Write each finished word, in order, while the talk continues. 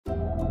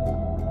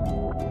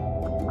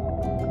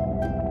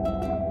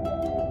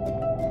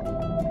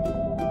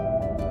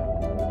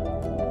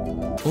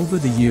Over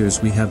the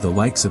years we have the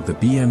likes of the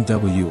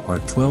BMW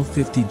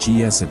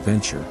R1250 GS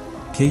Adventure,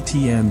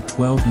 KTM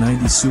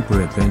 1290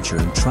 Super Adventure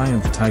and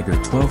Triumph Tiger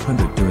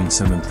 1200 doing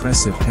some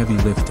impressive heavy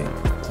lifting,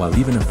 while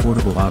even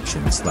affordable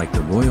options like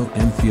the Royal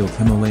Enfield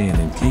Himalayan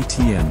and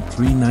KTM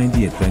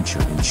 390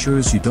 Adventure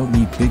ensures you don't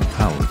need big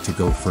power to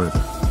go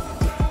further.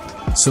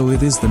 So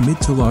it is the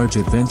mid to large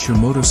adventure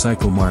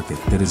motorcycle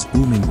market that is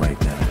booming right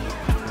now.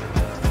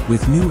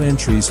 With new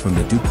entries from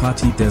the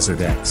Ducati Desert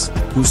X,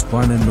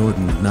 Husqvarna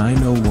Norden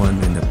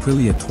 901 and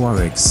Aprilia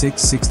Touareg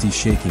 660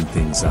 shaking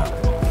things up.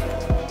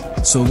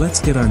 So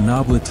let's get our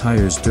Nobla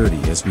tires dirty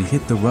as we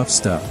hit the rough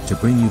stuff to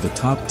bring you the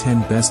top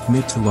 10 best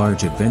mid to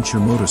large adventure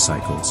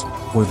motorcycles,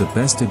 or the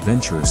best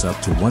adventurers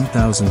up to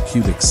 1000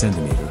 cubic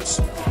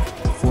centimeters.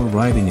 Before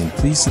riding in,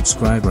 please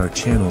subscribe our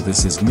channel.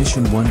 This is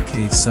Mission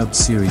 1K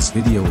Sub-Series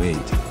Video 8,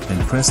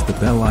 and press the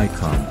bell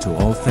icon to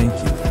all. Thank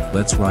you.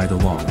 Let's ride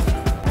along.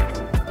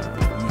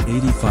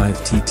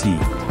 85 TT.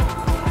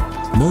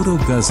 Moto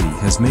Guzzi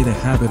has made a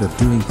habit of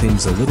doing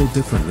things a little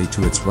differently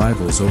to its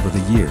rivals over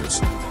the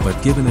years,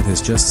 but given it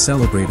has just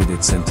celebrated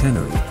its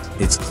centenary,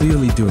 it's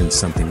clearly doing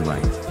something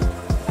right.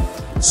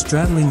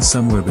 Straddling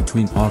somewhere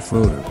between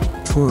off-roader,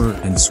 tourer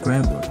and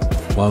scrambler,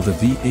 while the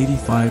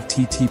V85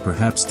 TT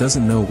perhaps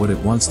doesn't know what it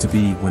wants to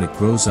be when it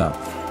grows up,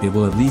 it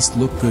will at least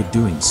look good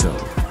doing so,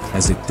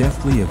 as it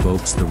deftly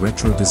evokes the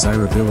retro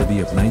desirability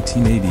of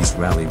 1980s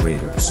rally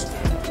raiders.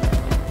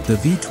 The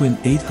V-twin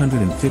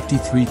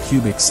 853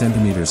 cubic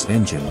centimeters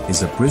engine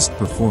is a brisk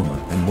performer,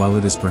 and while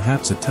it is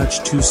perhaps a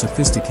touch too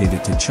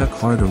sophisticated to chuck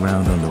hard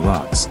around on the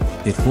rocks,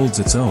 it holds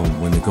its own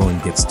when the going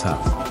gets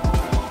tough.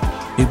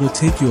 It will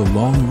take you a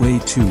long way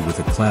too, with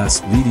a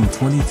class-leading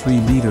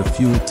 23-liter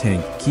fuel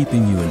tank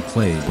keeping you in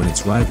play when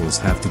its rivals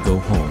have to go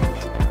home.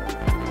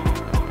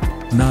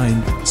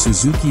 9.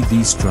 Suzuki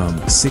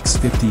V-Strom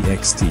 650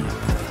 XT.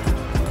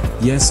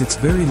 Yes, it's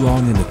very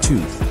long in the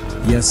tooth.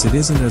 Yes, it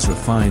isn't as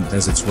refined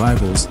as its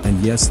rivals, and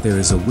yes, there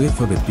is a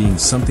whiff of it being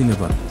something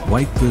of a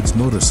white goods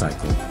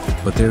motorcycle,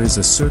 but there is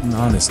a certain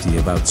honesty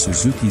about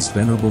Suzuki's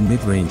venerable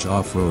mid-range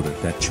off-roader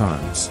that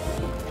charms.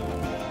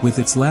 With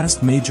its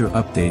last major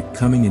update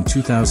coming in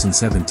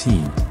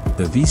 2017,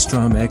 the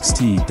V-Strom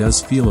XT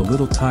does feel a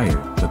little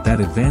tired, but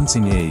that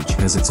advancing age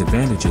has its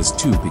advantages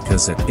too,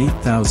 because at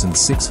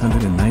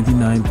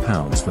 8,699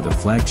 pounds for the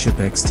flagship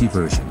XT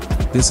version,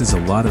 this is a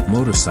lot of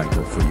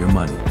motorcycle for your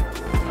money.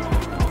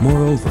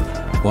 Moreover,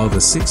 while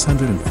the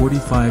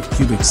 645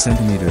 cubic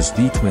centimeters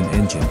V-twin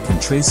engine can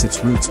trace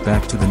its roots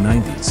back to the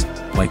 90s,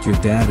 like your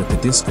dad at the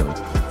disco,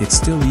 it's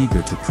still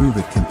eager to prove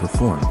it can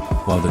perform,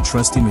 while the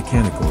trusty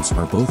mechanicals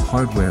are both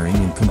hard-wearing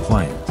and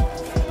compliant.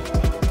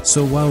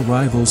 So while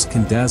rivals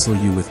can dazzle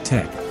you with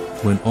tech,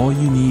 when all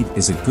you need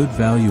is a good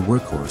value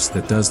workhorse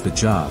that does the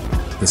job,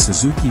 the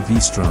Suzuki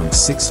V-Strom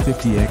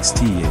 650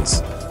 XT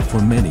is,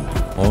 for many,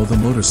 all the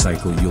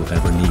motorcycle you'll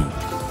ever need.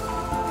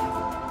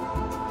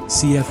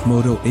 CF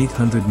Moto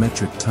 800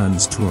 metric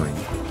tons touring.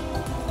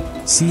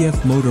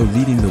 CF Moto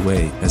leading the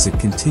way as it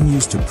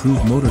continues to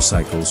prove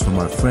motorcycles from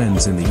our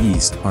friends in the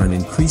East are an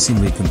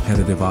increasingly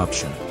competitive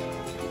option.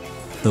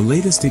 The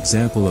latest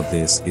example of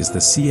this is the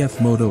CF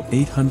Moto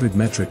 800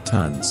 metric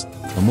tons,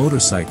 a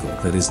motorcycle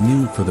that is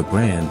new for the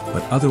brand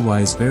but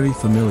otherwise very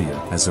familiar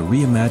as a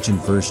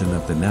reimagined version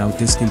of the now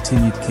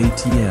discontinued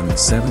KTM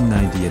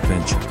 790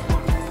 Adventure.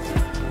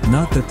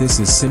 Not that this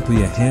is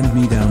simply a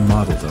hand-me-down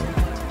model though.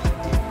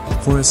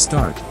 For a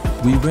start,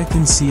 we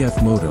reckon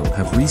CF Moto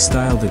have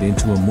restyled it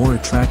into a more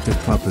attractive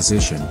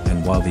proposition,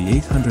 and while the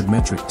 800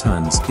 metric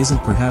tons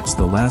isn't perhaps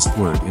the last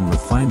word in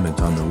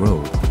refinement on the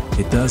road,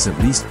 it does at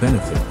least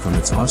benefit from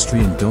its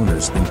Austrian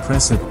donor's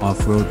impressive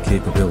off-road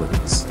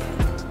capabilities.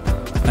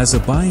 As a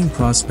buying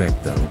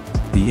prospect though,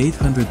 the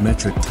 800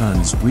 metric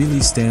tons really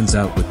stands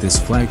out with this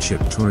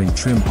flagship touring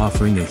trim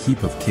offering a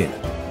heap of kit,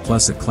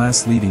 plus a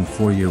class-leading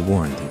 4-year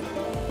warranty.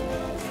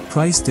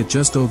 Priced at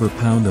just over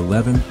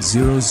 £11,000,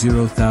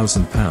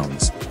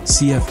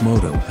 CF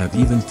Moto have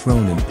even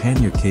thrown in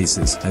pannier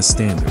cases as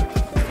standard.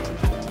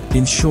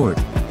 In short,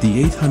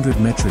 the 800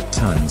 metric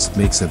tons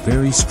makes a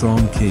very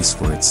strong case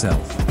for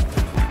itself.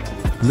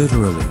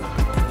 Literally.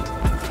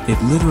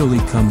 It literally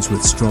comes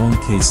with strong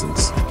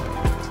cases.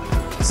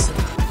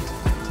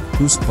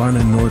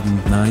 Husqvarna Norden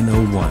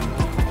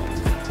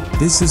 901.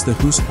 This is the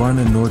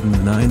Husqvarna Norden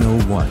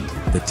 901,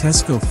 the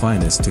Tesco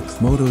finest to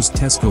Moto's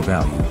Tesco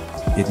value.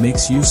 It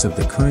makes use of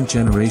the current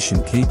generation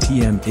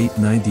KTM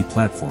 890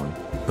 platform,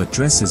 but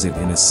dresses it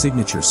in a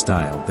signature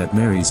style that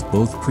marries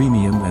both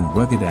premium and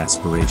rugged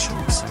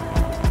aspirations.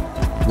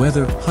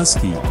 Whether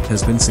Husky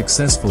has been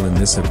successful in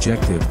this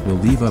objective will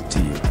leave up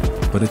to you,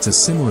 but it's a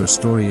similar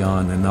story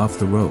on and off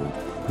the road,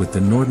 with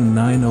the Norden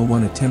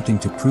 901 attempting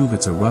to prove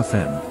it's a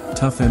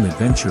tough M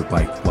adventure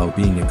bike while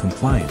being a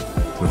compliant,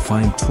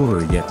 refined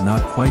tourer yet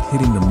not quite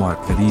hitting the mark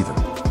at either.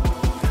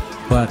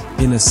 But,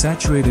 in a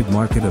saturated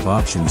market of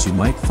options you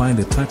might find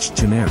a touch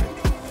generic,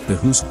 the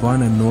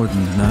Husqvarna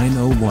Norden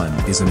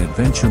 901 is an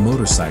adventure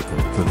motorcycle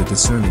for the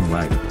discerning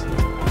rider.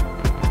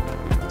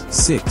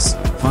 6.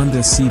 Honda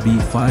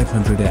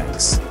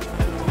CB500X.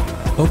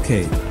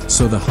 Okay,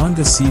 So the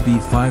Honda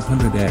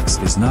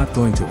CB500X is not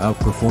going to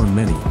outperform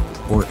many,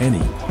 or any,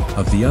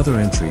 of the other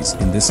entries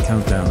in this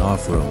countdown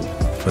off-road,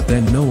 but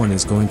then no one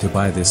is going to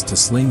buy this to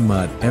sling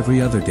mud every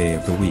other day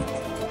of the week.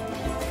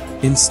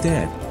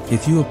 Instead,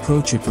 if you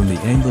approach it from the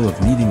angle of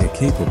needing a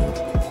capable,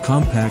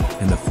 compact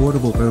and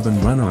affordable urban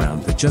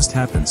runaround that just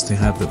happens to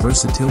have the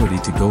versatility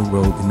to go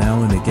rogue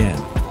now and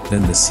again,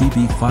 then the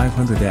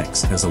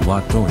CB500X has a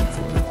lot going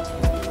for it.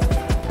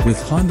 With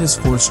Honda's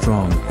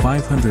 4-strong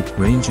 500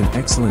 range, an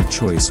excellent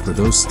choice for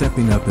those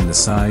stepping up in the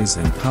size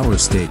and power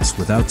stakes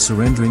without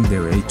surrendering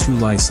their A2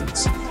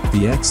 license,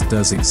 the X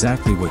does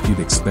exactly what you'd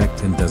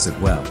expect and does it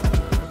well.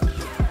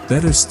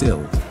 Better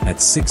still, at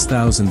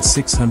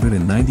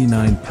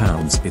 6,699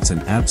 pounds it's an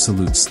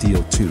absolute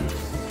steal too.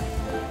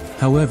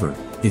 However,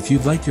 if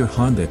you'd like your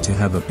Honda to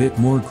have a bit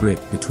more grit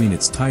between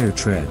its tire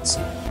treads,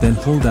 then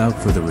hold out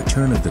for the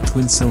return of the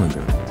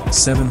twin-cylinder,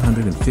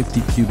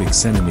 750 cubic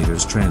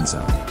centimeters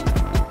Transalp.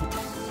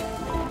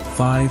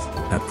 5.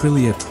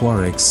 Aprilia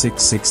Touareg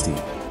 660.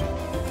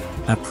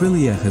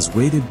 Aprilia has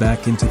waded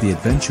back into the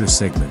adventure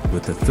segment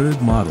with the third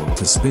model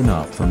to spin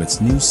off from its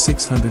new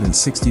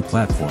 660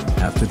 platform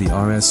after the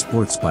RS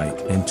sports bike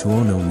and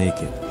Tuono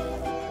Naked.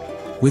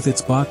 With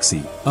its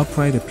boxy,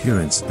 upright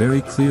appearance very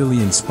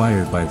clearly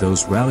inspired by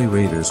those rally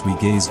raiders we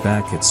gaze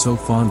back at so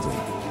fondly,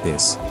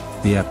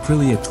 the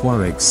Aprilia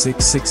Touareg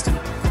 660,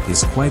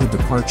 is quite a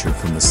departure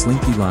from the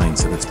slinky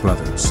lines of its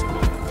brothers.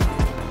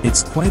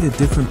 It's quite a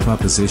different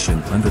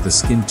proposition under the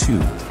skin too,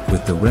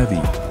 with the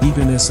revvy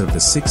eagerness of the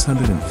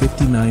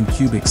 659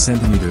 cubic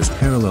centimeters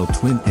parallel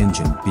twin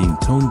engine being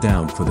toned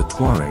down for the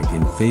Touareg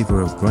in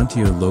favor of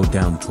gruntier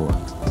low-down torque.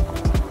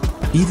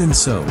 Even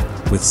so,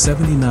 with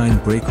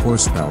 79 brake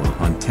horsepower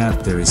on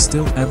tap, there is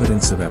still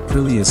evidence of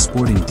Aprilia's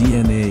sporting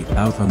DNA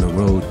out on the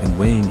road, and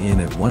weighing in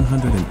at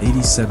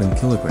 187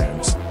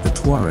 kilograms, the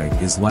Touareg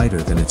is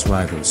lighter than its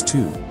rivals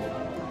too.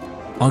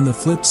 On the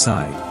flip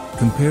side,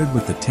 compared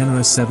with the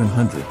Tenere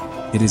 700,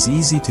 it is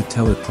easy to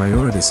tell it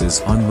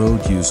prioritizes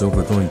on-road use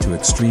over going to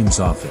extremes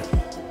off it.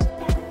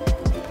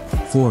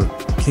 4.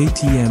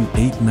 KTM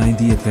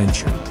 890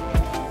 Adventure.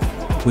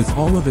 With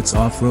all of its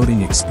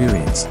off-roading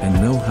experience and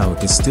know-how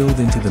distilled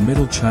into the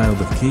middle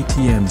child of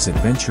KTM's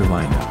adventure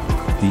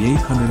lineup, the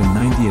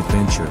 890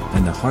 Adventure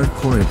and the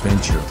Hardcore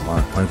Adventure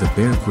are the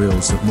Bear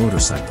Grylls of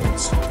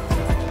motorcycles.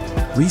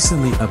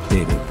 Recently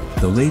updated,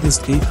 the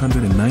latest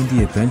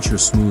 890 Adventure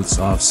smooths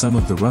off some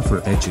of the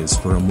rougher edges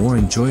for a more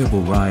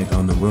enjoyable ride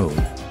on the road,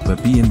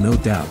 but be in no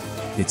doubt,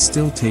 it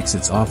still takes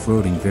its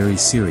off-roading very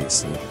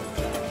seriously.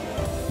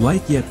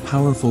 Light yet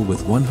powerful,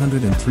 with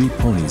 103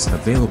 ponies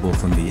available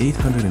from the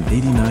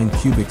 889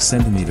 cubic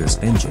centimeters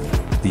engine,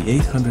 the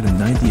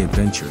 890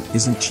 Adventure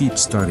isn't cheap,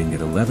 starting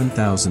at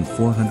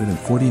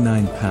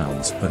 11,449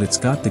 pounds, but it's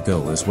got the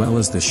go as well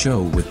as the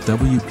show with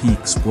WP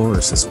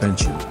Explorer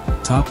suspension,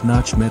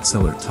 top-notch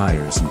Metzeler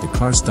tires and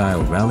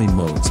Dakar-style rally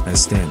modes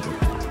as standard.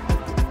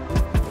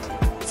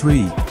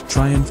 3.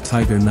 Triumph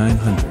Tiger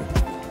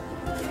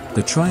 900.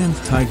 The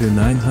Triumph Tiger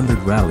 900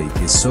 Rally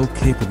is so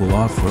capable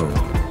off-road,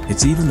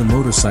 it's even the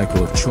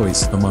motorcycle of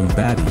choice among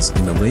baddies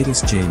in the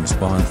latest James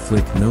Bond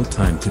flick No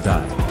Time to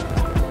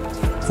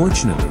Die.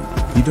 Fortunately,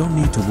 you don't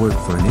need to work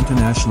for an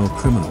international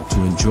criminal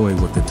to enjoy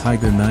what the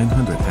Tiger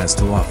 900 has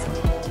to offer.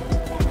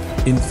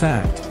 In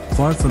fact,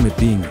 far from it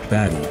being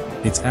baddie,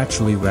 it's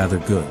actually rather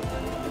good.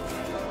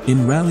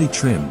 In rally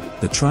trim,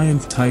 the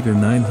Triumph Tiger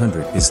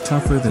 900 is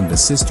tougher than the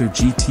sister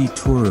GT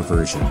Tourer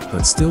version,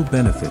 but still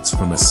benefits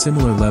from a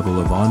similar level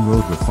of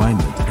on-road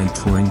refinement and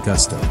touring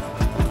gusto.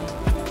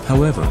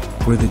 However,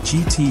 where the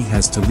GT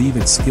has to leave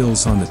its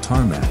skills on the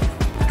tarmac,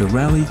 the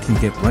Rally can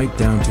get right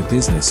down to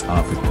business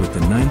off it with the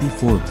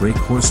 94 brake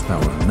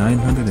horsepower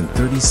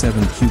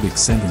 937 cubic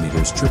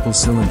centimeters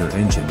triple-cylinder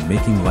engine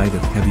making light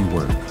of heavy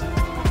work.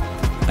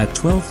 At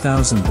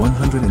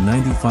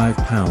 12,195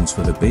 pounds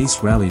for the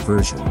base Rally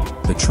version,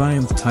 the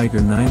Triumph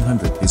Tiger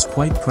 900 is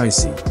quite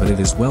pricey, but it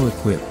is well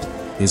equipped,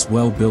 is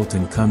well built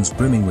and comes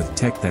brimming with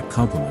tech that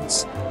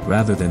complements,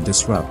 rather than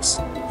disrupts,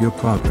 your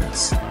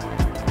progress.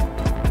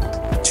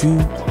 2.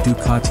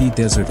 Ducati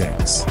Desert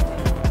X.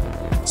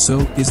 So,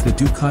 is the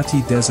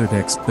Ducati Desert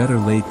X better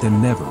late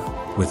than never?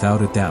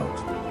 Without a doubt.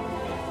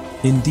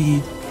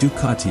 Indeed,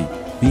 Ducati,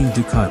 being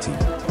Ducati,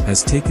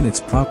 has taken its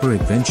proper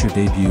adventure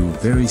debut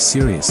very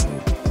seriously,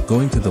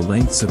 going to the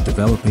lengths of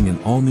developing an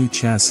all-new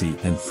chassis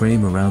and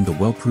frame around the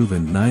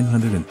well-proven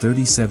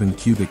 937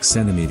 cubic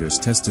centimeters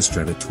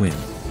Testastretta twin.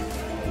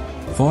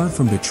 Far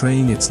from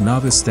betraying its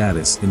novice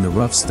status in the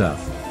rough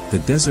stuff, the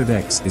Desert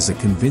X is a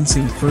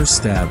convincing first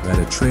stab at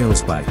a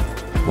trails bike,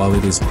 while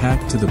it is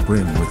packed to the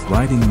brim with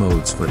riding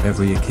modes for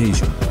every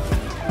occasion.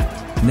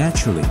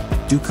 Naturally,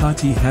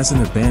 Ducati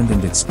hasn't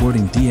abandoned its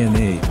sporting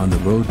DNA on the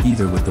road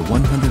either, with the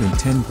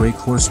 110 brake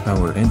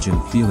horsepower engine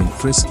feeling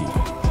frisky,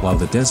 while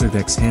the Desert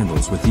X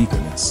handles with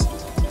eagerness.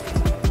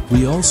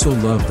 We also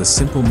love the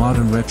simple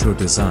modern retro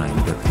design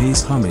that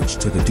pays homage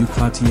to the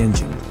Ducati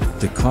engine,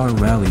 Dakar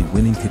Rally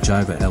winning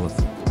Kajiva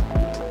Elephant.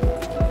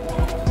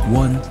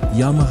 1.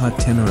 Yamaha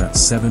Tenere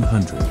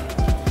 700.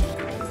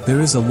 There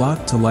is a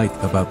lot to like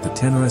about the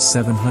Tenere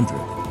 700,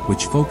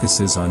 which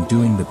focuses on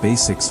doing the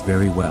basics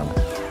very well.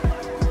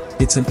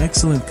 It's an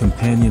excellent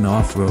companion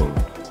off-road,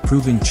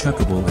 proving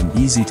chuckable and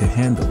easy to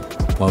handle,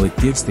 while it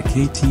gives the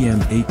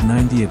KTM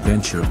 890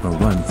 Adventure a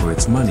run for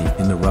its money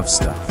in the rough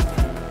stuff.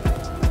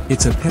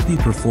 It's a peppy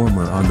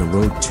performer on the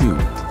road too,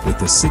 with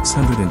the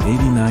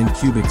 689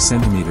 cubic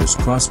centimeters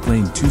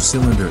cross-plane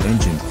 2-cylinder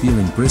engine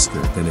feeling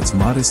brisker than its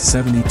modest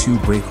 72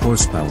 brake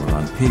horsepower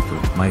on paper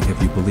might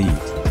have you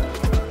believed.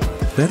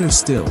 Better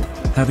still,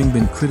 having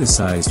been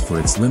criticized for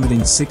its limiting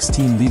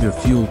 16-liter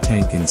fuel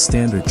tank in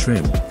standard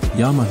trim,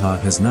 Yamaha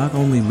has not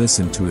only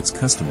listened to its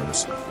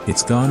customers,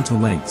 it's gone to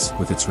lengths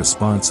with its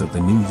response of the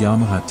new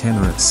Yamaha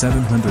Tenere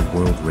 700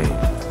 World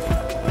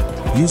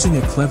Raid. Using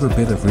a clever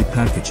bit of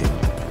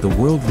repackaging, the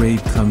World Raid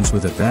comes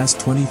with a vast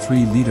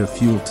 23-liter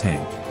fuel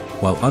tank,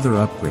 while other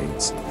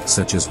upgrades,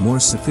 such as more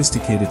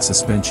sophisticated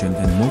suspension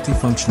and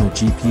multifunctional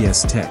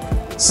GPS tech,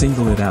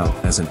 single it out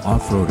as an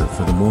off-roader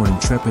for the more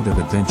intrepid of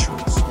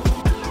adventurers.